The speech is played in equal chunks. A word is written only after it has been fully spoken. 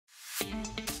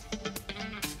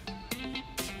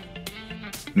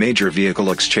Major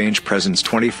Vehicle Exchange presents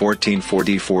 2014 Ford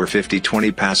E450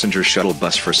 20-passenger shuttle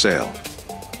bus for sale.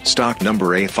 Stock number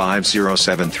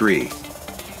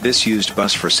A5073. This used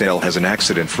bus for sale has an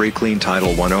accident-free clean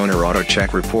Title I owner auto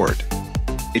check report.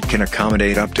 It can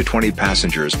accommodate up to 20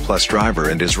 passengers plus driver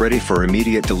and is ready for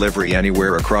immediate delivery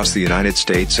anywhere across the United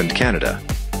States and Canada.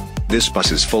 This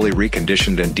bus is fully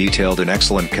reconditioned and detailed in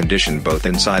excellent condition both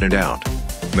inside and out.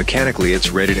 Mechanically it's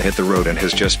ready to hit the road and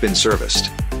has just been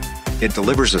serviced. It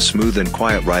delivers a smooth and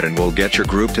quiet ride and will get your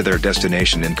group to their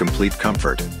destination in complete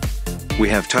comfort. We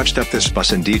have touched up this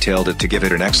bus and detailed it to give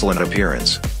it an excellent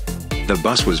appearance. The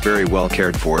bus was very well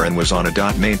cared for and was on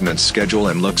a maintenance schedule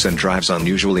and looks and drives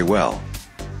unusually well.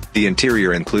 The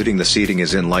interior including the seating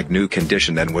is in like new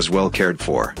condition and was well cared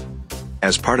for.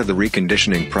 As part of the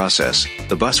reconditioning process,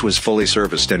 the bus was fully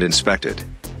serviced and inspected.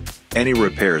 Any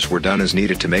repairs were done as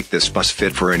needed to make this bus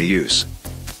fit for any use.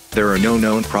 There are no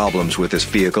known problems with this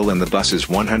vehicle and the bus is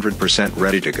 100%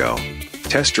 ready to go.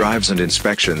 Test drives and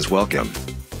inspections welcome.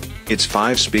 Its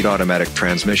 5-speed automatic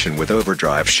transmission with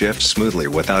overdrive shifts smoothly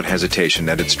without hesitation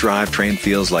and its drivetrain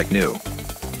feels like new.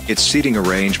 Its seating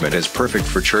arrangement is perfect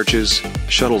for churches,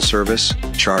 shuttle service,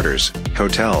 charters,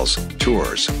 hotels,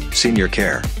 tours, senior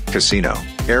care, casino,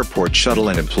 airport shuttle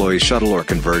and employee shuttle or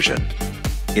conversion.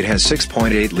 It has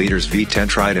 6.8 liters V10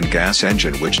 Triton gas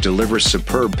engine which delivers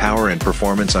superb power and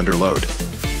performance under load.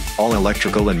 All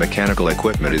electrical and mechanical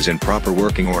equipment is in proper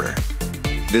working order.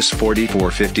 This Ford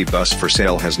E450 bus for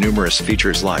sale has numerous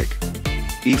features like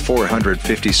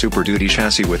E450 Super Duty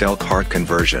chassis with Elkhart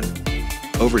conversion,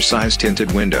 oversized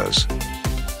tinted windows,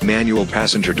 manual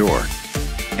passenger door,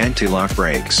 anti-lock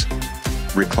brakes,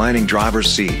 reclining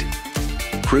driver's seat,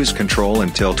 cruise control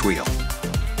and tilt wheel.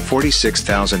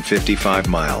 46,055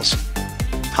 miles.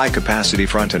 High-capacity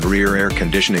front and rear air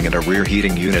conditioning and a rear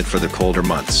heating unit for the colder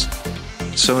months.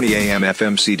 Sony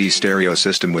AM/FM CD stereo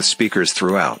system with speakers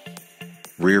throughout.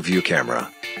 Rear view camera.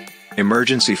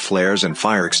 Emergency flares and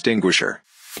fire extinguisher.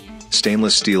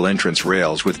 Stainless steel entrance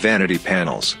rails with vanity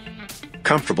panels.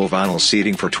 Comfortable vinyl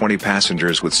seating for 20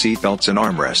 passengers with seat belts and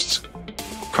armrests.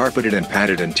 Carpeted and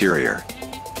padded interior.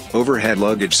 Overhead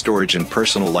luggage storage and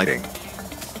personal lighting.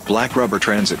 Black rubber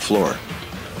transit floor.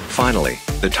 Finally,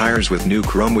 the tires with new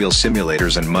chrome wheel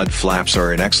simulators and mud flaps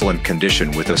are in excellent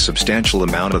condition with a substantial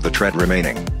amount of the tread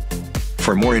remaining.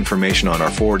 For more information on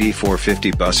our Ford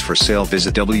E450 bus for sale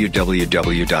visit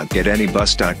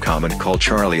www.getanybus.com and call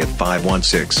Charlie at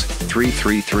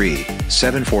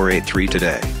 516-333-7483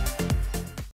 today.